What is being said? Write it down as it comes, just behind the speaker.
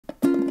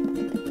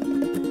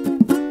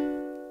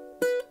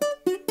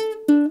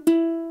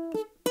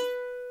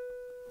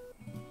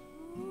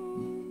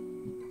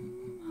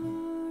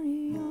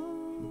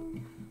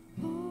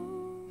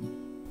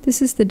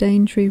This is the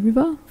Daintree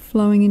River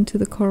flowing into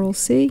the Coral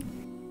Sea.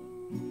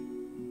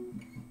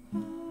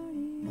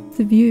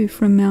 The view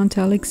from Mount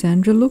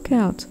Alexandra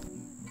Lookout.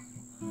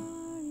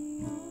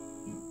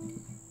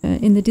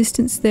 In the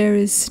distance there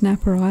is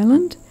Snapper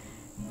Island,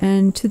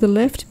 and to the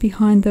left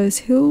behind those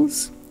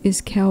hills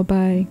is Cow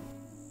Bay.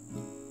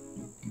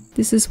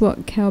 This is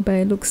what Cow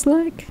Bay looks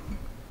like.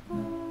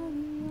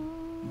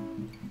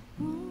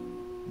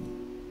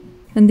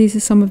 And these are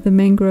some of the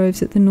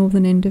mangroves at the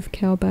northern end of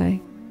Cow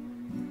Bay.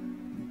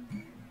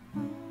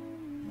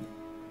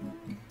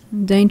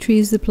 Daintree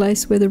is the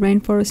place where the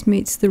rainforest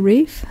meets the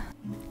reef.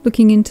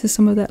 Looking into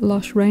some of that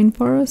lush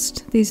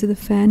rainforest, these are the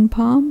fan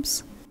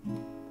palms.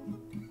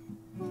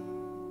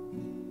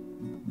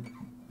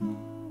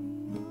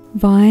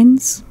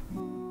 Vines.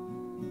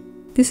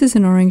 This is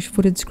an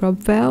orange-footed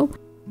scrub fowl.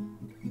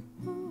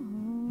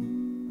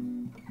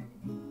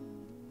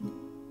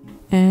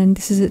 And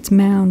this is its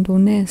mound or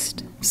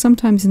nest.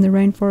 Sometimes in the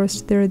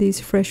rainforest there are these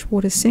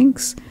freshwater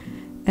sinks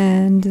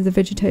and the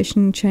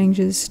vegetation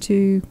changes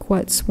to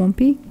quite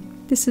swampy.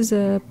 This is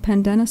a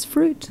pandanus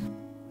fruit.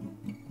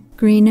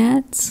 Green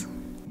ants.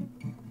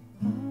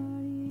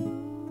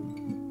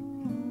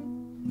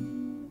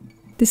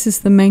 This is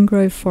the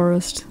mangrove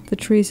forest. The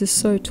trees are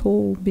so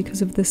tall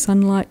because of the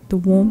sunlight, the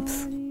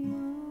warmth.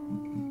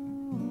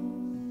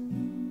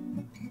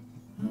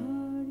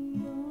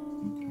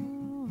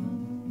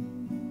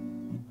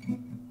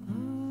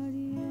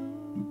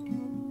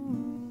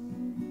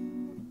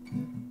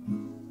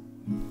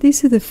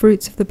 These are the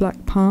fruits of the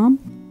black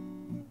palm.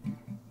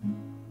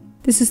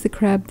 This is the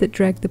crab that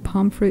dragged the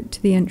palm fruit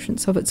to the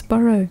entrance of its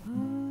burrow.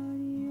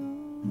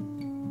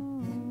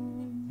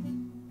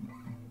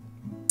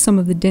 Some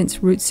of the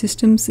dense root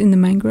systems in the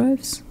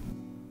mangroves.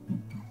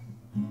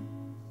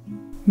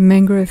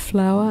 Mangrove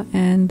flower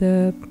and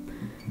the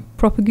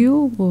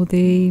propagule, or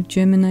the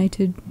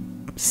germinated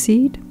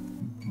seed.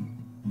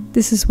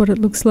 This is what it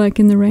looks like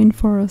in the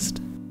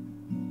rainforest.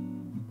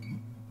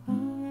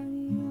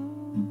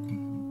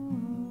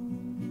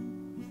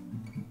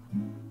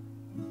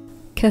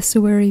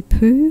 Cassowary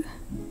poo.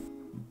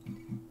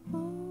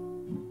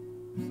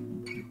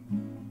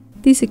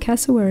 These are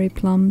cassowary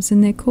plums,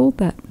 and they're called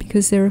that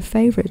because they're a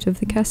favourite of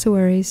the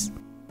cassowaries.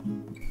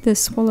 They're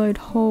swallowed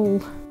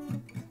whole.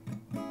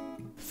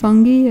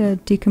 Fungi, a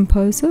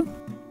decomposer.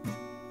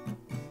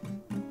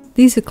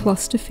 These are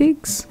cluster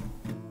figs.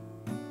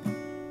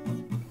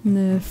 And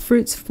the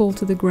fruits fall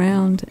to the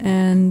ground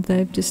and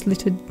they've just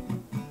littered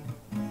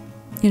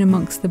in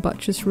amongst the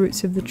buttress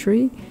roots of the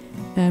tree,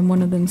 and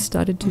one of them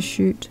started to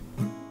shoot.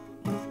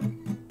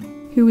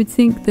 Who would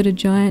think that a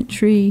giant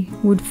tree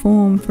would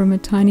form from a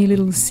tiny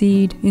little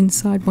seed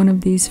inside one of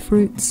these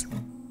fruits?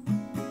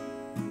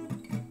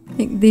 I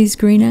think these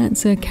green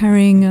ants are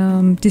carrying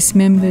a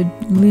dismembered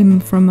limb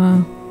from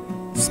a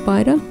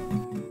spider.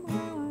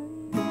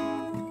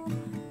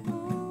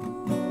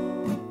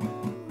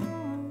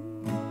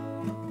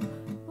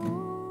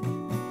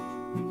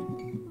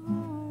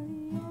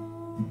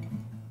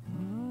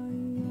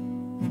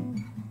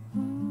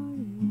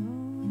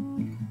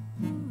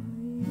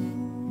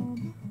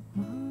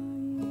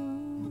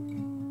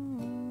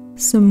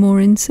 Some more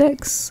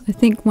insects. I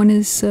think one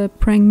is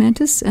praying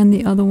mantis and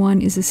the other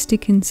one is a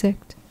stick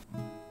insect.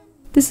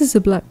 This is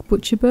a black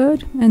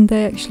butcherbird, and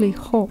they actually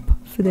hop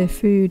for their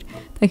food.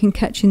 They can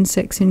catch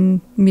insects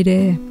in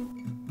mid-air.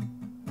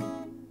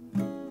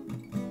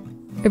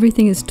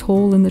 Everything is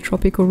tall in the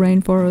tropical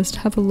rainforest.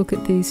 Have a look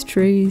at these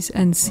trees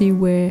and see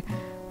where,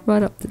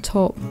 right up the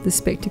top, the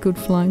spectacled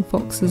flying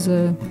foxes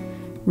are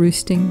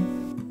roosting.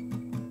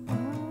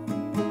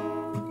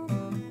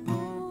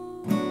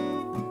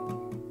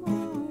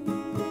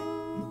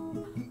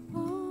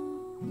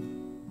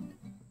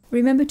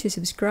 Remember to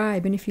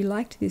subscribe, and if you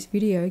liked this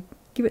video,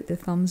 give it the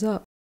thumbs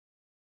up.